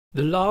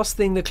The last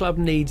thing the club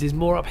needs is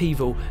more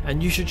upheaval,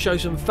 and you should show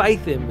some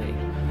faith in me.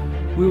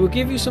 We will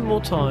give you some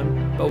more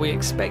time, but we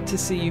expect to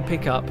see you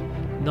pick up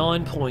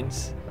 9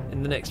 points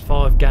in the next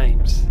 5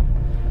 games.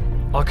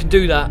 I can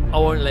do that, I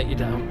won't let you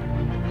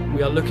down.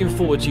 We are looking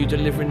forward to you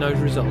delivering those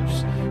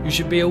results. You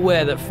should be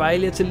aware that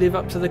failure to live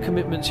up to the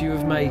commitments you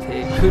have made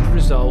here could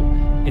result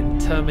in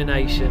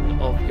termination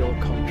of your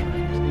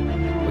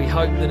contract. We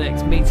hope the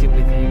next meeting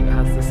with you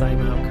has the same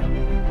outcome.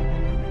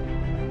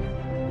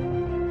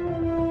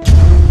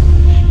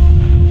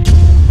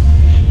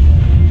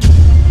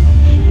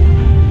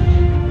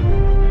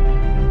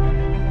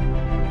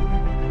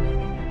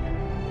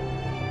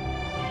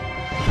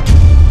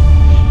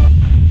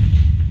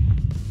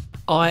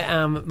 I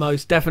am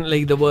most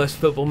definitely the worst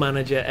football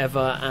manager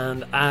ever,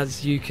 and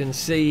as you can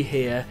see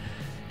here,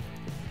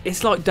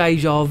 it's like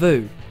deja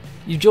vu.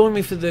 You joined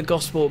me for the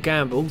Gosport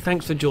Gamble.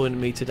 Thanks for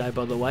joining me today,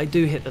 by the way.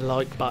 Do hit the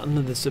like button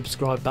and the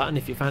subscribe button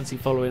if you fancy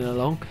following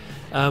along.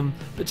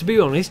 But to be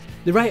honest,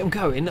 the rate I'm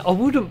going, I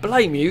wouldn't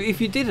blame you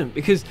if you didn't,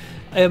 because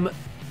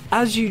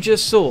as you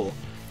just saw,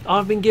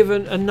 I've been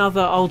given another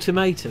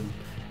ultimatum.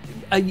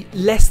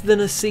 Less than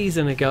a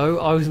season ago,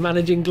 I was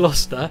managing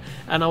Gloucester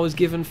and I was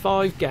given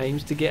 5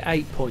 games to get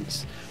 8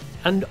 points.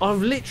 And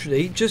I've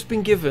literally just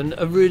been given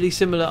a really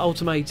similar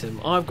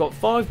ultimatum. I've got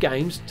 5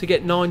 games to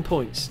get 9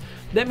 points.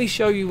 Let me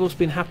show you what's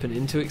been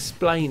happening to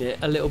explain it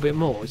a little bit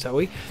more, shall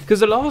we?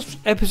 Because the last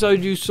episode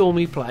you saw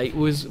me play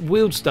was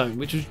Wealdstone,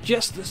 which was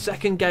just the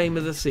second game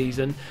of the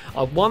season.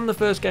 I won the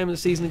first game of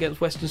the season against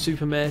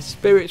Weston-super-Mare.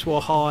 Spirits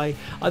were high.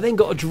 I then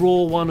got a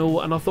draw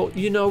 1-1, and I thought,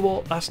 you know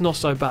what, that's not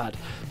so bad.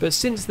 But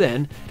since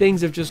then,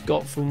 things have just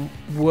got from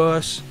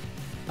worse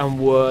and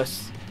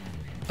worse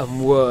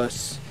and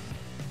worse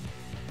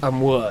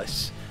and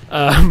worse.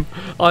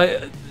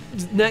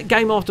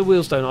 Game after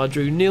Wealdstone, I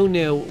drew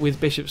 0-0 with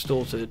Bishop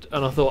Stortford,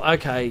 and I thought,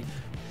 okay,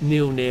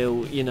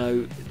 0-0, you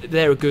know,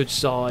 they're a good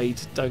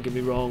side, don't get me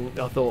wrong.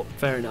 I thought,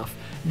 fair enough.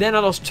 Then I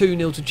lost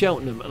 2-0 to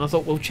Cheltenham, and I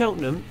thought, well,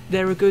 Cheltenham,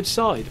 they're a good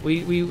side.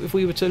 If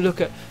we were to look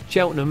at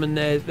Cheltenham and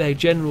their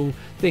general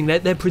thing,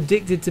 they're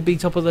predicted to be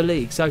top of the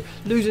league. So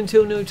losing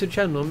 2-0 to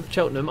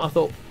Cheltenham, I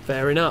thought,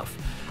 fair enough.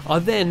 I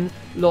then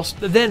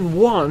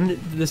won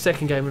the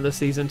second game of the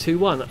season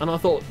 2-1, and I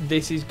thought,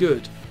 this is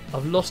good.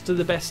 I've lost to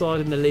the best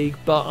side in the league,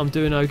 but I'm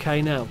doing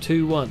okay now.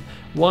 2-1.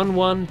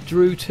 1-1,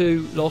 drew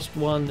 2, lost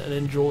 1,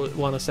 and then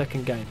won a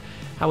second game.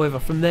 However,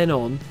 from then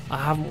on,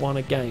 I haven't won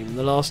a game. In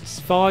the last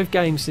 5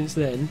 games since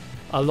then,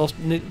 I lost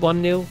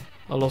 1-0,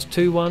 I lost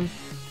 2-1,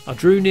 I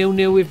drew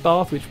 0-0 with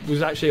Bath, which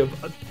was actually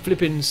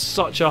flipping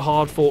such a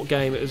hard-fought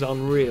game, it was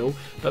unreal,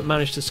 but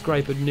managed to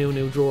scrape a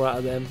 0-0 draw out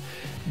of them.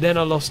 Then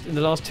I lost, in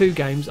the last 2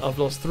 games, I've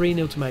lost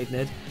 3-0 to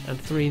Maidenhead and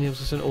 3-0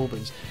 to St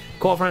Albans.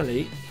 Quite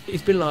frankly,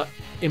 it's been like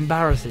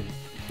embarrassing.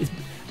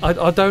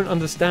 I don't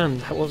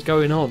understand what's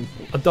going on.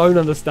 I don't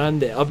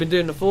understand it. I've been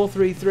doing the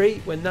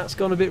 4-3-3. When that's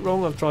gone a bit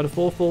wrong, I've tried a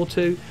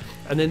 4-4-2.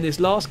 And then this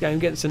last game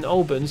against St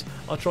Albans,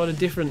 I tried a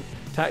different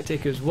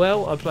tactic as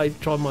well. I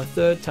tried my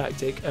third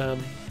tactic,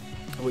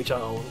 which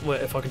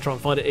if I can try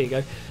and find it, here you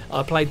go.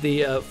 I played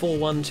the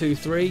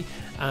 4-1-2-3,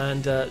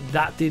 and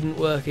that didn't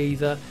work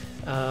either.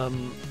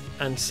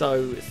 And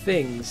so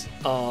things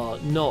are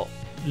not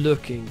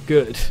looking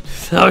good.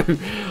 So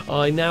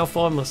I now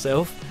find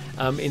myself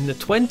in the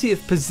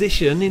 20th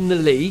position in the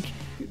league.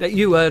 That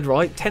you heard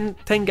right,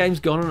 10 games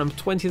gone and I'm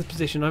 20th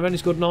position. I've only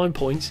scored 9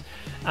 points,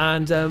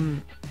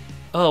 and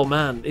oh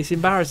man, it's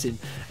embarrassing.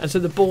 And so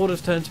the board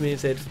has turned to me and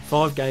said,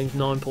 5 games,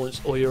 9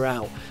 points, or you're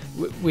out.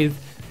 With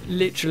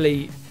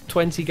literally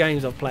 20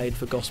 games I've played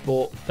for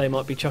Gosport, they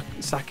might be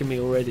sacking me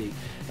already.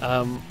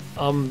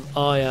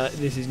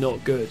 This is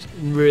not good,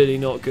 really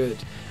not good.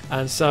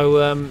 And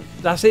so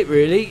that's it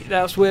really,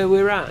 that's where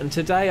we're at. And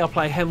today I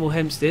play Hemel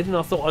Hempstead, and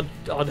I thought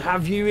I'd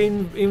have you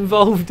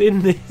involved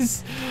in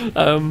this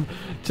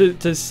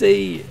to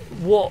see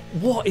what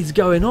is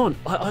going on.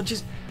 I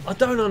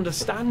don't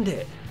understand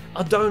it.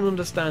 I don't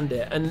understand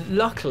it. And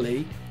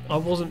luckily I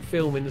wasn't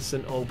filming the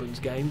St Albans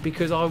game,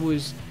 because I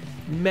was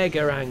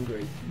mega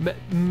angry.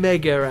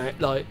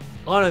 Like,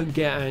 I don't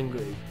get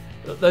angry.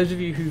 Those of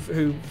you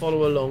who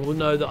follow along will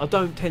know that I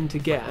don't tend to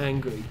get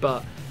angry,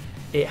 but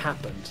it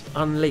happened.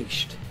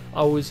 Unleashed.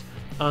 I was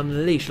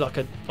unleashed like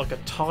a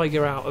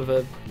tiger out of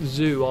a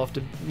zoo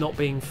after not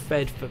being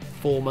fed for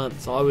 4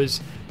 months. I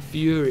was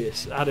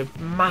furious. I had a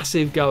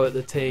massive go at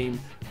the team.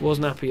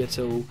 Wasn't happy at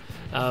all.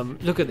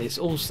 Look at this,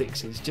 all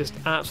 6s, just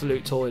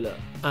absolute toilet,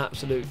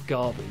 absolute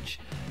garbage.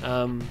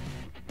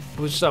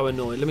 Was so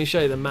annoyed. Let me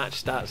show you the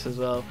match stats as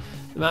well.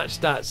 The match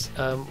stats,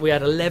 we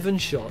had 11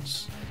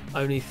 shots,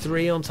 only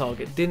 3 on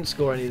target, didn't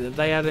score any of them.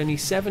 They had only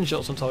 7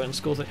 shots on target and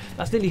scored 3.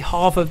 That's nearly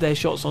half of their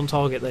shots on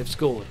target they've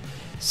scored.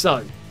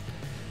 So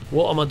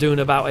what am I doing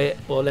about it?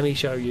 Well, let me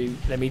show you.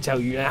 Let me tell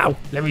you now.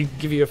 Let me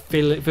give you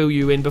fill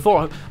you in. Before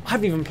I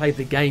haven't even played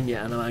the game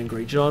yet, and I'm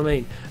angry. Do you know what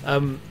I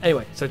mean?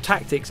 Anyway, so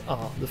tactics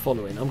are the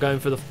following. I'm going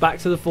for back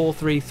to the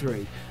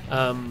 4-3-3.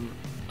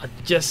 I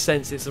just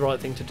sense it's the right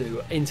thing to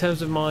do. In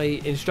terms of my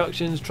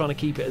instructions, trying to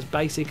keep it as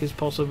basic as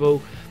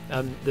possible.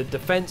 The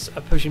defence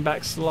are pushing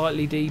back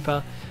slightly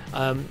deeper.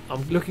 I'm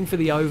looking for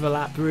the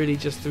overlap really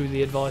just through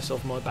the advice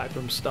of my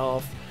backroom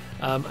staff.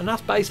 And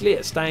that's basically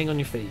it, staying on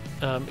your feet.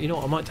 You know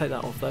what, I might take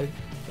that off though.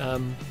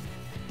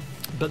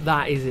 But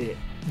that is it.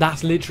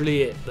 That's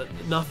literally it.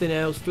 Nothing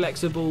else.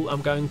 Flexible.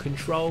 I'm going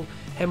control.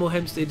 Hemel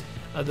Hempstead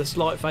are the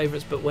slight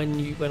favourites, but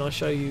when I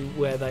show you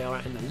where they are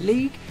at in the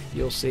league,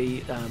 you'll see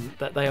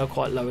that they are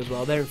quite low as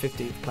well. They're in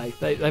 15th place.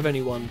 They've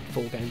only won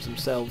 4 games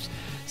themselves.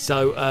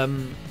 So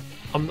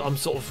I'm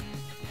sort of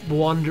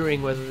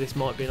wondering whether this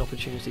might be an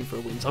opportunity for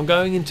a win. So I'm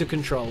going into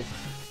control.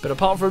 But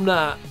apart from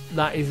that,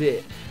 that is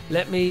it.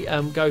 Let me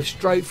go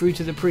straight through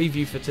to the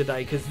preview for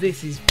today, because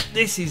this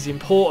is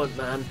important,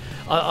 man.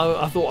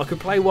 I thought I could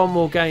play one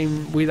more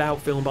game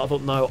without film, but I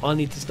thought no, I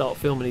need to start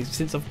filming these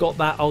since I've got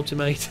that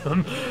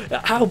ultimatum.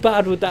 How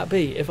bad would that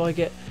be if I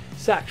get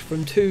sacked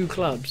from 2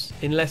 clubs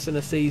in less than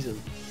a season?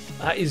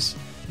 That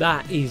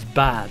is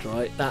bad,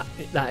 right?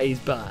 That is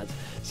bad.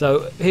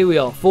 So here we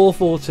are,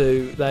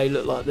 4-4-2. They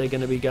look like they're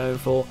going to be going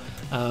for.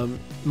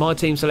 My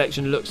team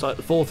selection looks like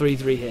the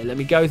 4-3-3 here.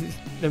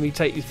 Let me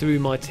take you through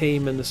my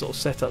team and the sort of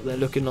setup they're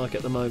looking like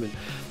at the moment.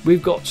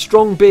 We've got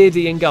Strong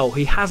Beardy in goal.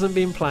 He hasn't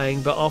been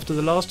playing, but after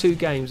the last 2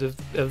 games of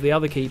the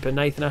other keeper,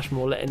 Nathan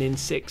Ashmore, letting in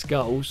 6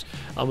 goals,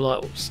 I'm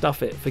like,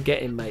 stuff it,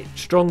 forget him, mate.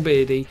 Strong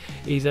Beardy,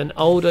 he's an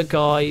older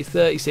guy,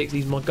 36,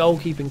 he's my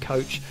goalkeeping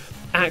coach.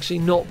 Actually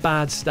not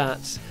bad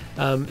stats.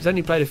 He's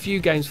only played a few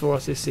games for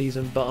us this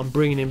season, but I'm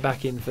bringing him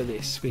back in for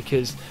this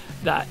because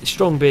that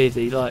Strong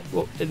Beardy,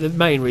 the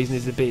main reason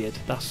is the beard.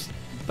 That's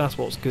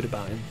what's good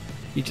about him.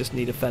 You just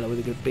need a fella with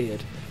a good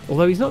beard.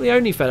 Although he's not the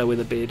only fella with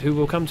a beard who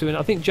will come to. And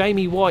I think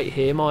Jamie White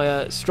here,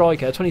 my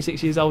striker,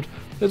 26 years old,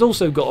 has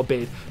also got a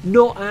beard.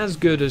 Not as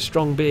good as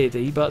Strong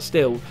Beardy, but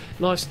still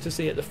nice to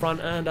see at the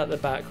front and at the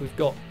back. We've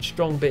got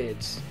strong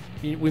beards.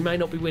 We may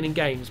not be winning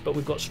games, but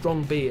we've got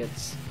strong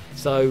beards.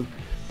 So,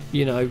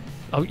 you know,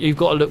 you've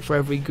got to look for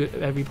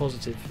every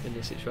positive in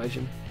this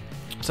situation.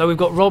 So we've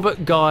got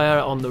Robert Geyer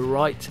on the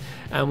right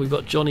and we've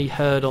got Johnny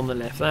Hurd on the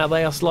left. Now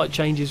they are slight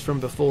changes from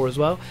before as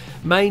well.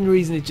 Main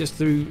reason is just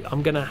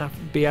I'm going to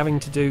be having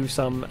to do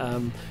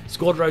some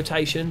squad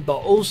rotation, but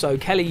also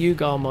Kelly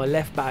Ugar, my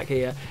left back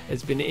here,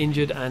 has been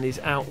injured and is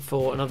out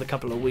for another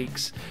couple of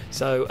weeks.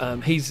 So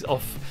he's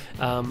off,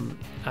 and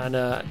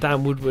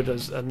Dan Woodward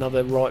as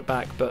another right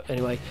back. But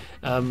anyway,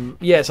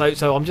 yeah.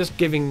 So I'm just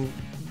giving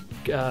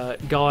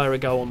Geyer a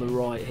go on the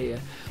right here.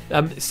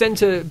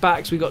 Centre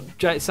backs, we've got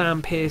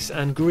Sam Pearce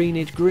and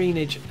Greenidge.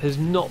 Greenidge has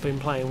not been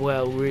playing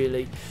well,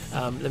 really.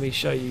 Let me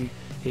show you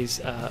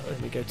his.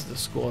 Let me go to the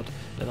squad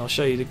and I'll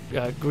show you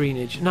the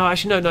Greenidge. No,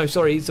 actually, no,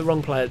 sorry, he's the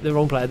wrong player.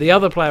 The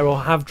other player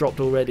I have dropped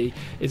already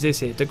is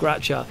this here, De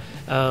Gracia.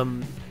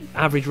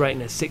 Average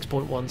rating is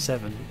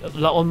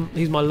 6.17.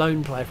 He's my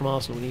lone player from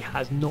Arsenal and he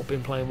has not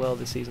been playing well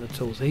this season at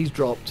all, so he's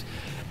dropped.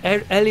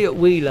 Elliot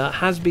Wheeler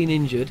has been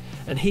injured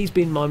and he's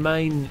been my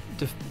main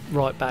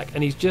right back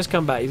and he's just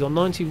come back. He's on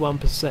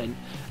 91%.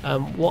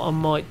 What I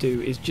might do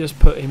is just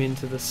put him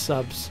into the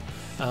subs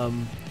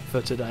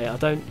for today. I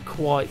don't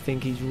quite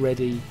think he's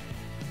ready.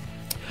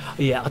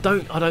 Yeah, I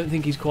don't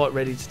think he's quite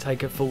ready to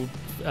take a full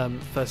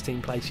first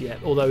team place yet,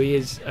 although he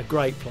is a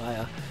great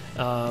player.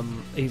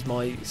 He's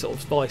my sort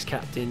of vice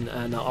captain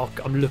and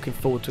I'm looking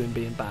forward to him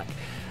being back.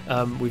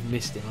 We've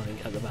missed him, I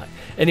think, at the back.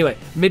 Anyway,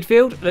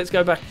 midfield, let's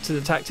go back to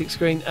the tactics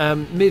screen.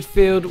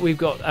 Midfield, we've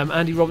got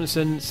Andy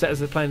Robinson set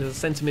as playing as a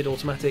centre mid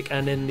automatic,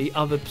 and then the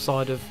other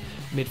side of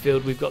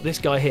midfield, we've got this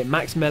guy here,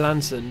 Max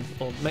Melanson,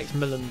 or Max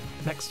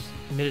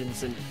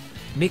Millinson.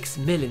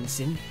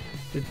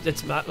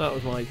 That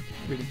was my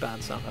really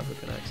bad South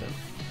African accent.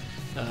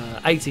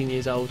 18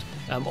 years old,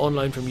 on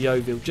loan from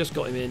Yeovil, just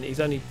got him in. He's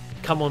only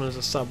come on as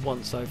a sub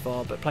once so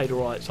far, but played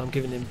alright, so I'm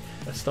giving him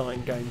a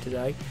starting game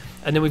today.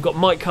 And then we've got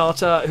Mike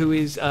Carter, who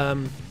is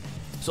sort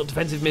of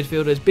defensive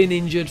midfielder, has been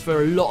injured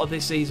for a lot of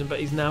this season, but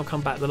he's now come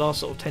back. The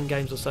last sort of 10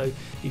 games or so,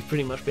 he's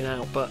pretty much been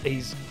out, but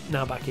he's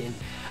now back in.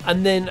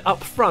 And then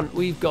up front,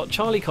 we've got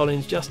Charlie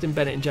Collins, Justin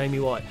Bennett and Jamie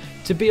White.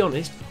 To be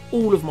honest,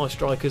 all of my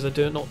strikers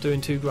are not doing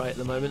too great at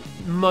the moment.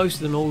 Most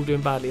of them are all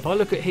doing badly. If I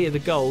look at here, the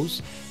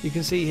goals, you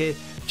can see here,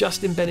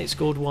 Justin Bennett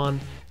scored 1,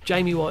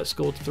 Jamie White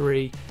scored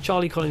 3,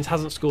 Charlie Collins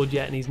hasn't scored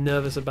yet and he's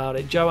nervous about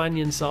it. Joe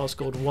Anyonsah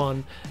scored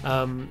 1.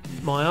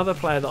 My other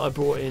player that I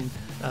brought in,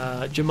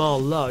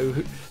 Jamal Lowe,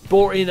 who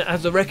brought in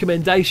as a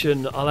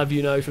recommendation, I'll have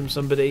you know, from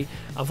somebody.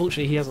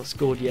 Unfortunately, he hasn't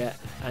scored yet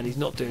and he's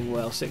not doing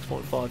well,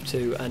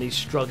 6.52, and he's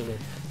struggling,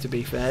 to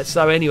be fair.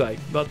 So anyway,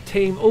 but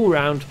team all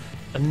round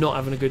are not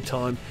having a good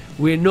time.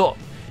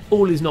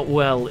 All is not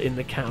well in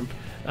the camp.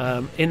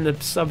 In the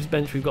subs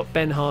bench, we've got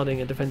Ben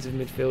Harding, a defensive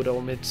midfielder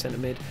or centre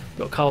mid. We've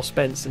got Carl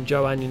Spence and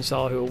Joe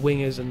Anyonsah, who are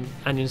wingers, and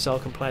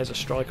Anyonsah can play as a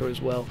striker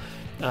as well.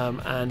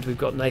 And we've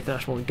got Nathan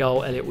Ashmore in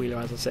goal. Elliot Wheeler,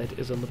 as I said,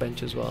 is on the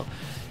bench as well.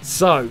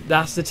 So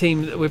that's the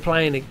team that we're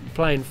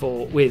playing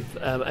for with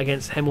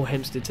against Hemel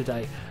Hempstead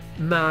today.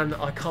 Man,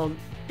 I can't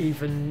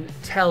even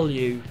tell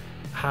you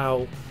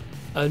how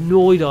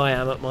annoyed I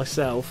am at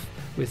myself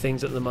with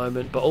things at the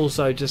moment, but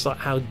also just like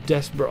how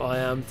desperate I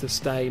am to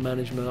stay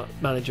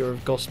manager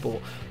of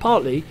Gosport.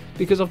 Partly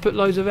because I've put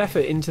loads of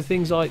effort into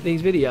things like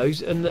these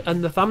videos and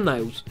the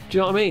thumbnails. Do you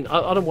know what I mean?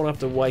 I don't want to have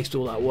to waste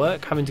all that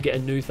work having to get a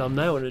new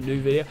thumbnail and a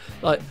new video.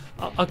 Like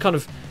I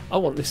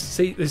want this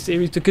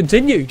series to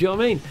continue. Do you know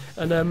what I mean?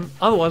 And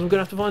otherwise I'm going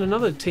to have to find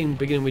another team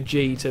beginning with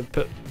G to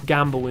put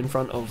Gamble in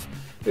front of.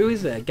 Who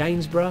is there?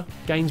 Gainsborough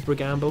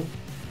Gamble.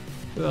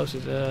 Who else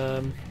is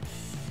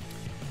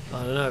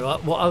I don't know.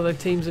 What other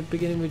teams are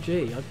beginning with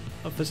G?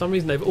 For some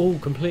reason, they've all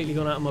completely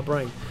gone out of my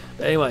brain.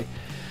 But anyway,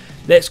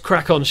 let's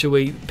crack on, shall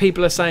we?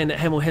 People are saying that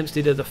Hemel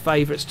Hempstead are the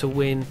favourites to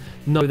win.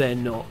 No, they're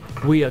not.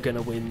 We are going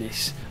to win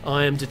this.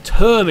 I am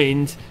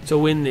determined to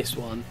win this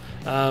one.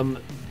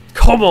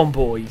 Come on,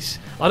 boys.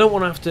 I don't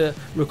want to have to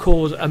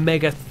record a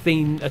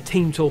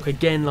team talk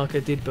again like I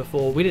did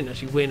before. We didn't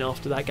actually win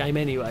after that game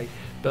anyway.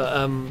 But,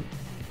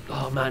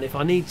 oh man, if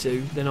I need to,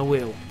 then I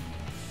will.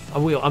 I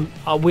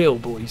will,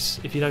 boys,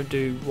 if you don't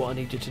do what I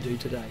need you to do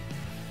today.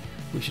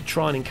 We should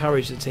try and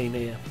encourage the team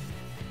here.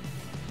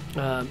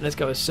 Let's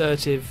go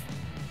assertive.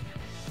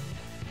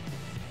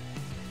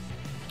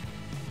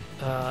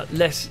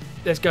 Let's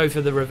go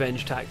for the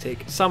revenge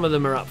tactic. Some of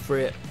them are up for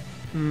it,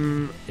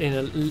 mildly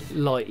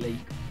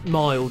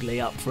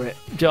up for it.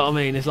 Do you know what I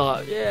mean? It's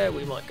like, yeah,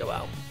 we might go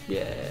out.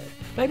 Yeah,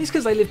 maybe it's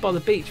because they live by the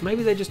beach.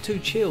 Maybe they're just too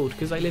chilled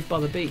because they live by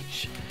the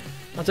beach.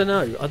 I don't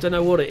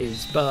know what it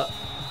is, but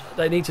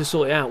they need to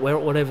sort it out,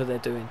 whatever they're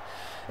doing.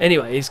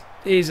 Anyway,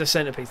 here's a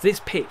centrepiece. This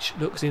pitch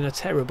looks in a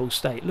terrible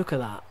state. Look at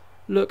that.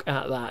 Look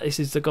at that. This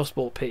is the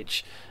Gosport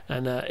pitch,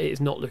 and it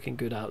is not looking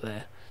good out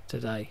there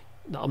today.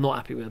 I'm not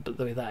happy with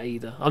that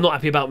either. I'm not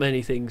happy about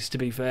many things, to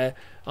be fair.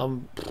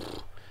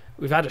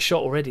 We've had a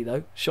shot already,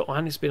 though. Shot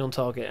and it's been on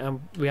target,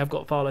 and we have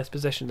got far less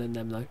possession than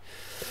them, though.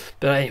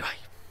 But anyway,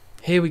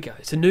 here we go.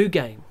 It's a new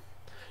game.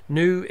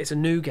 It's a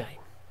new game.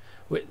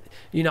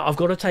 You know, I've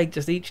got to take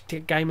just each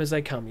game as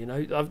they come. You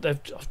know,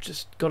 I've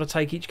just got to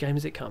take each game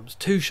as it comes.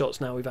 2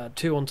 shots now we've had,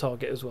 2 on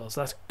target as well, so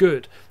that's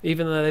good.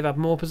 Even though they've had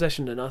more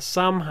possession than us,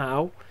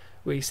 somehow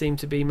we seem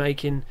to be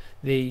making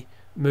the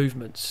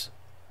movements.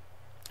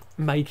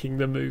 I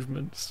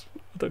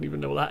don't even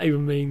know what that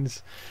even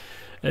means.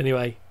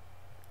 Anyway,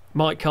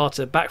 Mike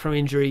Carter back from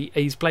injury.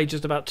 He's played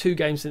just about 2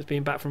 games since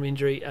being back from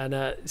injury,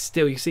 and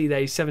still you see there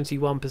he's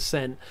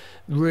 71%.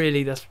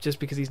 Really, that's just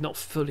because he's not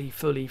fully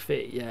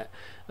fit yet.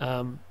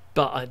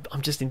 But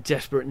I'm just in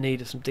desperate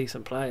need of some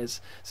decent players,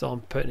 so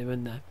I'm putting him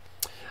in there.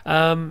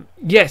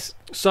 Yes,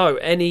 so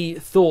any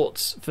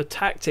thoughts for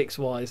tactics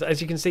wise?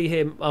 As you can see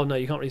here, oh no,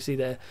 you can't really see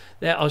there.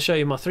 I'll show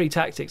you my 3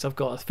 tactics. I've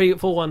got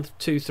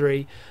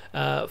 4-1-2-3,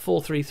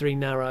 4-3-3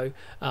 narrow.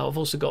 I've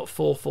also got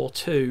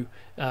 4-4-2,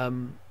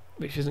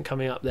 which isn't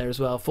coming up there as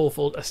well. A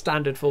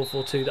standard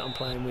 4-4-2 that I'm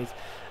playing with.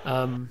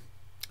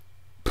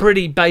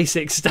 Pretty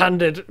basic,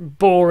 standard,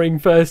 boring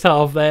first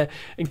half there.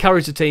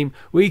 Encourage the team.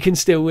 We can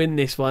still win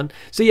this one.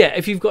 So yeah,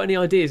 if you've got any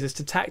ideas as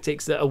to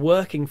tactics that are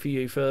working for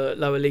you for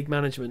lower league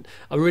management,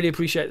 I really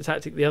appreciate the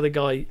tactic the other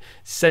guy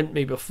sent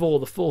me before,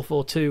 the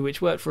 4-4-2,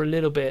 which worked for a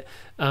little bit,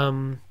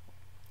 but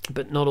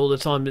not all the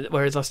time.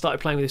 Whereas I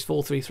started playing with this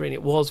 4-3-3 and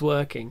it was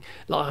working.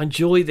 Like, I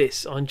enjoy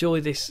this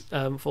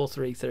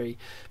 4-3-3,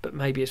 but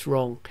maybe it's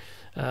wrong.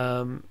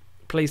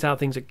 Please, how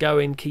things are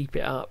going, keep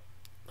it up.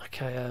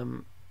 Okay,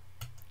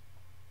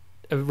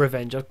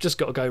 revenge. I've just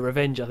got to go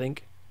revenge, I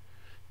think.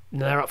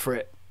 And they're up for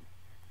it.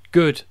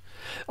 Good.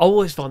 I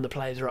always find the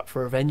players are up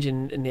for revenge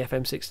in the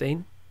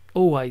FM16.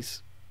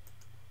 Always.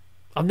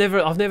 I've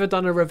never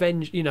done a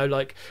revenge, you know,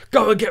 like,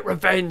 go and get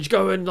revenge,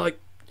 go and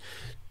like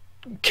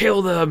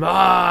kill them,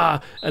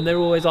 and they're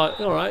always like,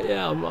 all right,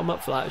 yeah, I'm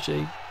up for that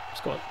actually.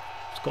 It's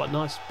quite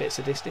nice, a bit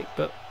sadistic,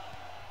 but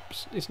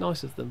it's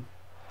nice of them.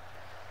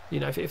 You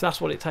know, if that's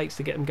what it takes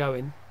to get them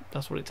going,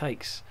 that's what it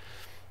takes.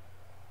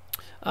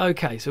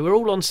 Okay, so we're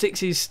all on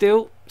 6s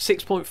still.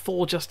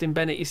 6.4 Justin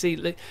Bennett. You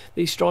see,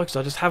 these strikers,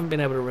 I just haven't been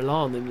able to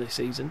rely on them this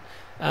season.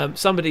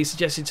 Somebody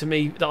suggested to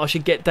me that I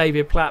should get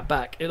David Platt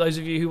back. Those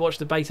of you who watch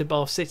the Beta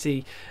Bath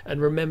City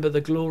and remember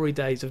the glory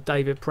days of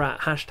David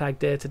Pratt, hashtag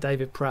dare to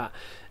David Pratt.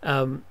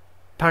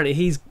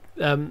 Apparently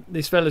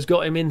this fella's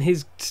got him in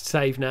his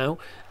save now,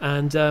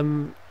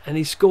 and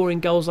he's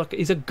scoring goals like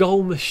he's a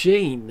goal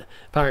machine,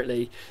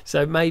 apparently.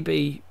 So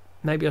maybe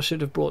I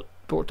should have brought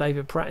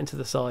David Pratt into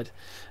the side.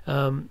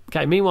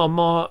 Okay,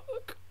 meanwhile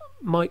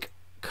Mike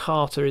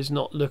Carter is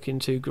not looking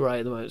too great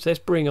at the moment, so let's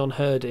bring on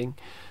Herding,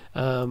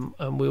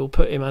 and we'll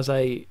put him as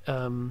a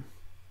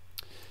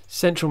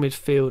central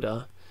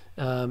midfielder,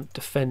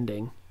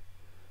 defending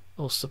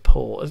or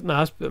support.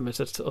 No,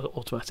 that's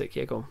automatic.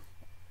 Yeah, go on,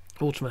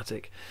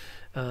 automatic.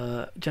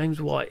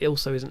 James White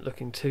also isn't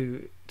looking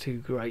too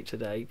great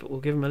today, but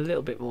we'll give him a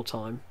little bit more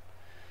time.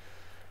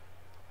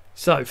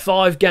 So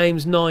 5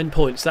 games, 9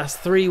 points. That's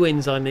 3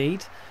 wins I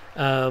need.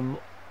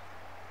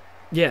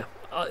 Yeah,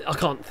 I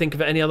can't think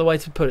of any other way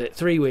to put it.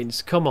 3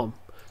 wins. Come on.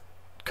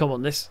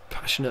 Let's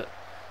passionate.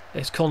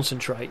 Let's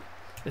concentrate.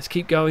 Let's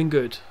keep going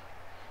good.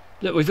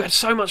 Look, we've had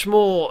so much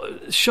more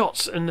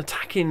shots and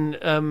attacking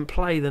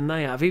play than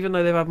they have, even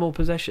though they've had more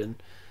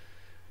possession.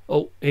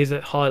 Oh, here's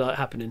a highlight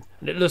happening.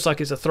 And it looks like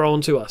it's a throw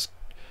on to us.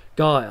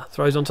 Gaia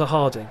throws on to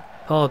Harding.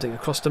 Harding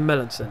across to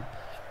Melanson.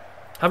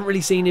 Haven't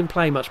really seen him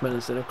play much,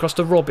 Melanson. Across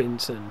to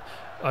Robinson.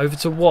 Over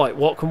to White.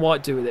 What can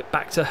White do with it?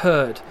 Back to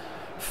Hurd.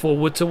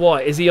 Forward to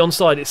White. Is he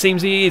onside? It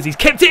seems he is. He's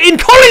kept it in.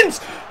 Collins!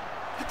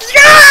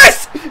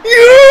 Yes!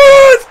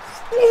 Yes!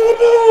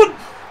 Oh,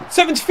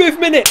 75th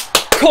minute.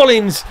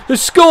 Collins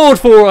has scored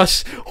for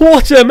us.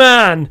 What a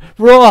man.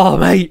 Rah,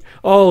 mate.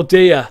 Oh,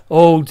 dear.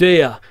 Oh,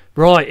 dear.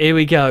 Right, here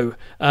we go.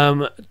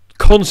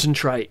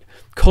 Concentrate.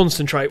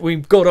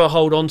 We've got to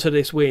hold on to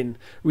this win.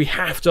 We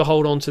have to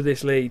hold on to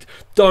this lead.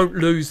 Don't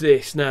lose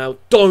this now.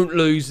 Don't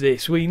lose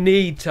this. We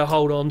need to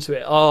hold on to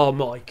it. Oh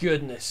my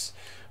goodness.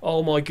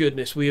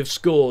 We have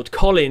scored.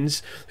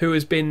 Collins, who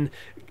has been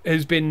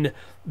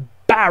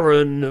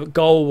barren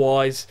goal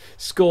wise,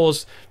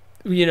 scores.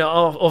 You know,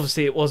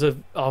 obviously it was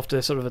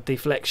after sort of a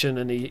deflection,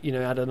 and he, you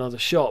know, had another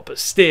shot, but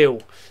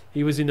still,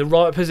 he was in the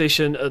right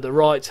position at the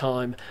right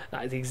time.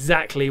 That is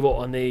exactly what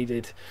I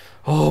needed.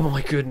 Oh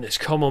my goodness,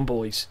 come on,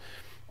 boys.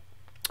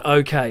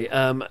 Okay,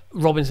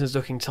 Robinson's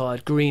looking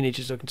tired. Greenidge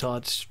is looking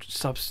tired.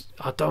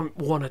 I don't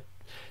want to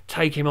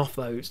take him off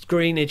though.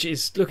 Greenidge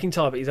is looking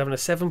tired, but he's having a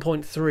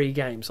 7.3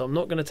 game, so I'm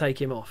not going to take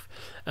him off.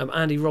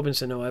 Andy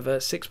Robinson, however,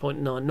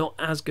 6.9, not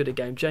as good a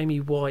game. Jamie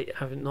White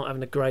not having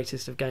the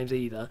greatest of games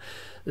either.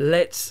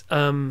 Let's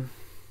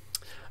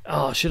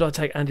should I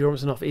take Andy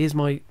Robinson off?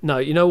 No,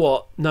 you know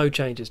what? No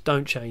changes.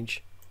 Don't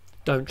change.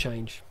 I'm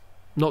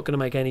not going to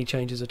make any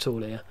changes at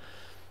all here.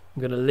 I'm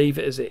going to leave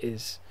it as it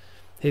is.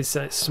 Here's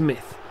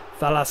Smith.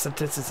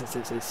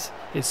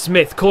 It's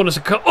Smith. Corners.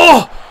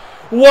 Oh!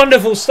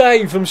 Wonderful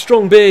save from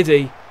Strong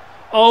Beardy.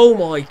 Oh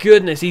my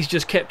goodness, he's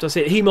just kept us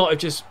in. He might have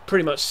just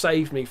pretty much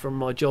saved me from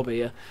my job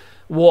here.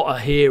 What a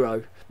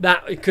hero.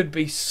 It could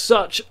be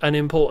such an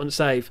important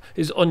save.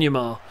 Is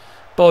Onyemar.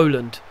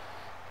 Boland.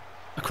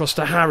 Across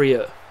to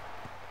Harriet.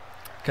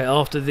 Okay,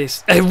 after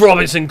this. Hey,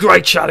 Robinson.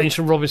 Great challenge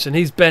from Robinson.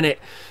 Here's Bennett.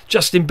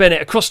 Justin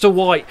Bennett. Across to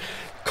White.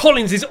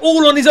 Collins is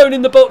all on his own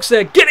in the box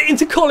there. Get it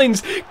into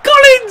Collins.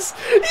 Collins!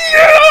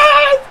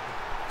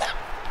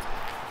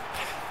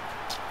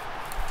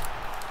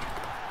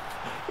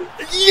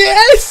 Yes!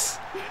 Yes!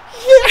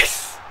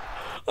 Yes!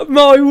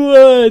 My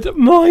word!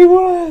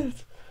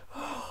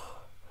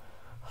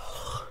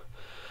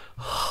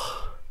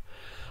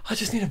 I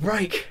just need a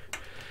break.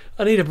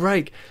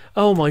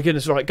 Oh my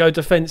goodness! Right, go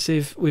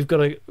defensive. We've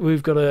got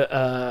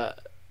to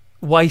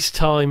waste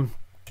time.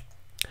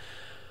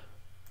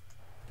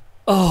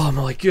 Oh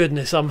my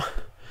goodness! I'm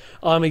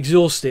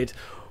exhausted.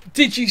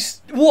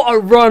 What a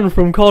run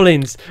from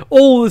Collins.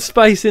 All the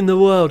space in the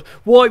world.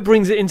 White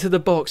brings it into the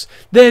box.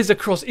 There's a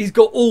cross. He's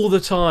got all the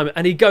time,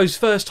 and he goes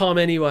first time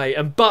anyway,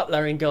 and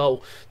Butler in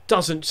goal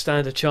doesn't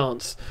stand a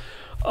chance.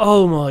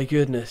 Oh my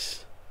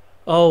goodness.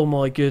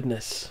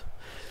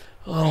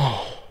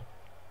 Oh.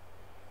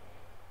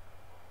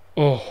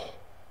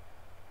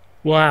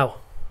 Wow.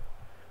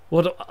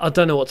 I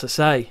don't know what to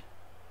say.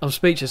 I'm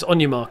speechless.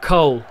 Onyemar,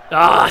 Cole.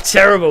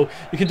 Terrible.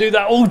 You can do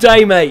that all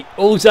day, mate.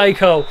 All day,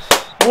 Cole.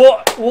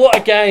 What a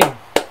game.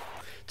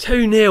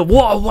 2-0.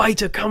 What a way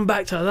to come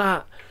back to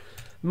that.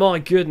 My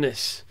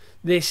goodness.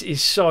 This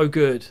is so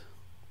good.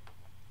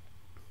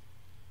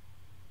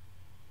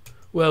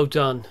 Well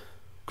done.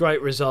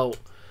 Great result.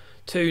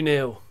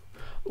 2-0.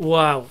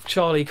 Wow.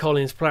 Charlie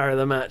Collins, player of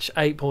the match.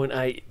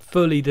 8.8.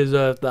 Fully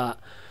deserved that.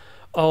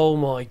 Oh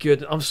my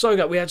goodness. I'm so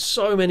glad. We had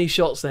so many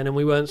shots then and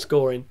we weren't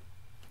scoring.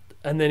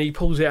 And then he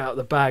pulls it out of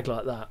the bag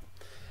like that.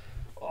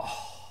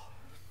 Oh.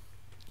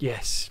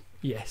 Yes.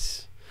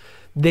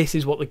 This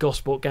is what the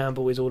Gosport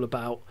Gamble is all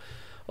about.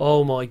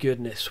 Oh my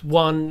goodness.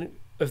 One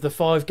of the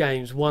 5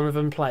 games, one of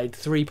them played,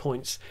 3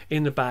 points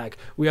in the bag.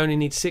 We only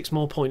need 6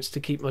 more points to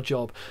keep my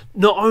job.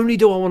 Not only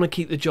do I want to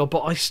keep the job,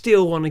 but I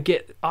still want to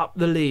get up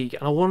the league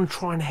and I want to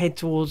try and head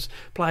towards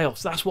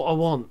playoffs. That's what I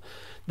want.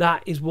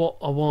 That is what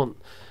I want.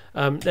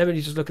 Let me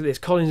just look at this.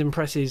 Collins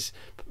impresses,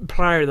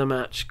 player of the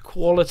match,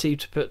 quality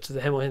to put to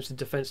the Hemel Hempstead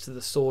defence to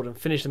the sword and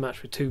finish the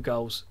match with 2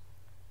 goals.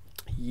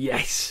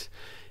 Yes.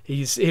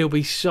 He'll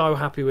be so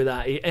happy with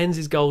that. He ends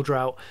his goal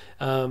drought.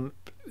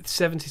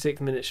 76th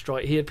minute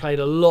strike. He had played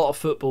a lot of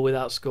football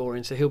without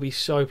scoring, so he'll be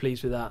so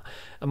pleased with that.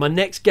 And my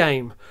next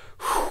game,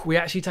 we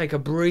actually take a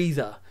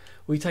breather.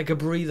 We take a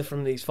breather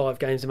from these 5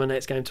 games in my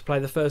next game to play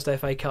the first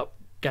FA Cup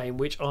game,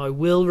 which I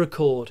will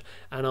record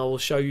and I will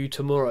show you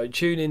tomorrow.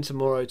 Tune in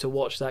tomorrow to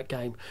watch that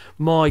game.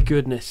 My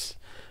goodness.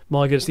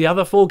 The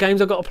other 4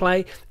 games I've got to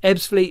play: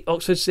 Ebbsfleet,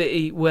 Oxford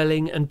City,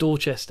 Welling and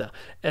Dorchester.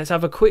 Let's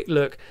have a quick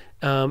look.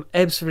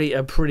 Ebbsfleet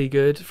are pretty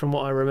good from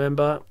what I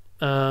remember.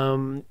 Where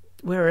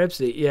are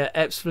Ebbsfleet? Yeah,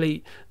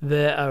 Ebbsfleet,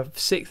 they're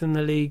 6th in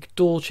the league.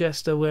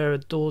 Dorchester, where are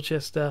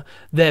Dorchester?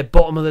 They're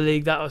bottom of the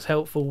league. That was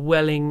helpful.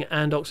 Welling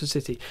and Oxford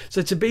City.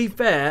 So to be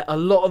fair, a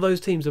lot of those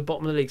teams are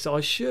bottom of the league, so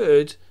I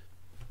should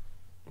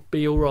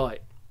be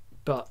alright.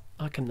 But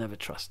I can never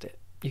trust it.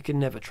 You can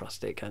never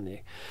trust it, can you?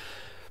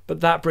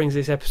 But that brings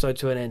this episode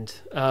to an end.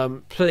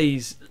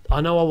 Please,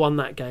 I know I won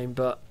that game,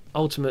 but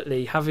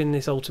ultimately having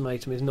this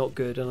ultimatum is not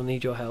good, and I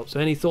need your help. So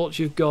any thoughts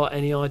you've got,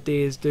 any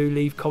ideas, do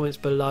leave comments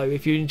below.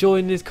 If you're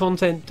enjoying this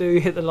content, do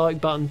hit the like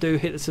button, do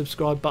hit the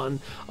subscribe button.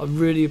 I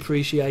really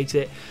appreciate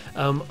it.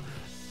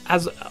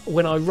 As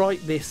when I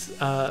write this,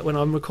 when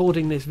I'm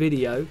recording this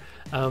video,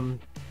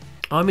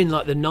 I'm in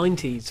like the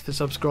 90s for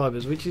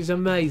subscribers, which is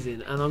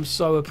amazing, and I'm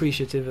so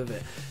appreciative of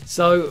it.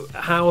 So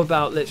how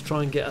about let's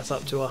try and get us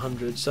up to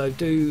 100. So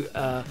do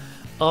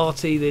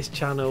RT this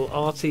channel,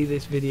 RT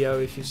this video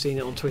if you've seen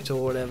it on Twitter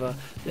or whatever.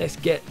 Let's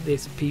get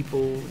this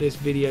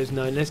videos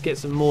known. Let's get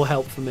some more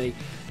help for me.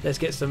 Let's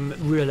get some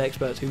real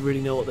experts who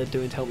really know what they're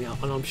doing to help me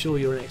out, and I'm sure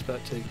you're an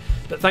expert too.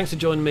 But thanks for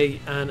joining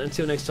me, and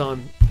until next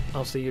time,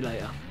 I'll see you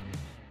later.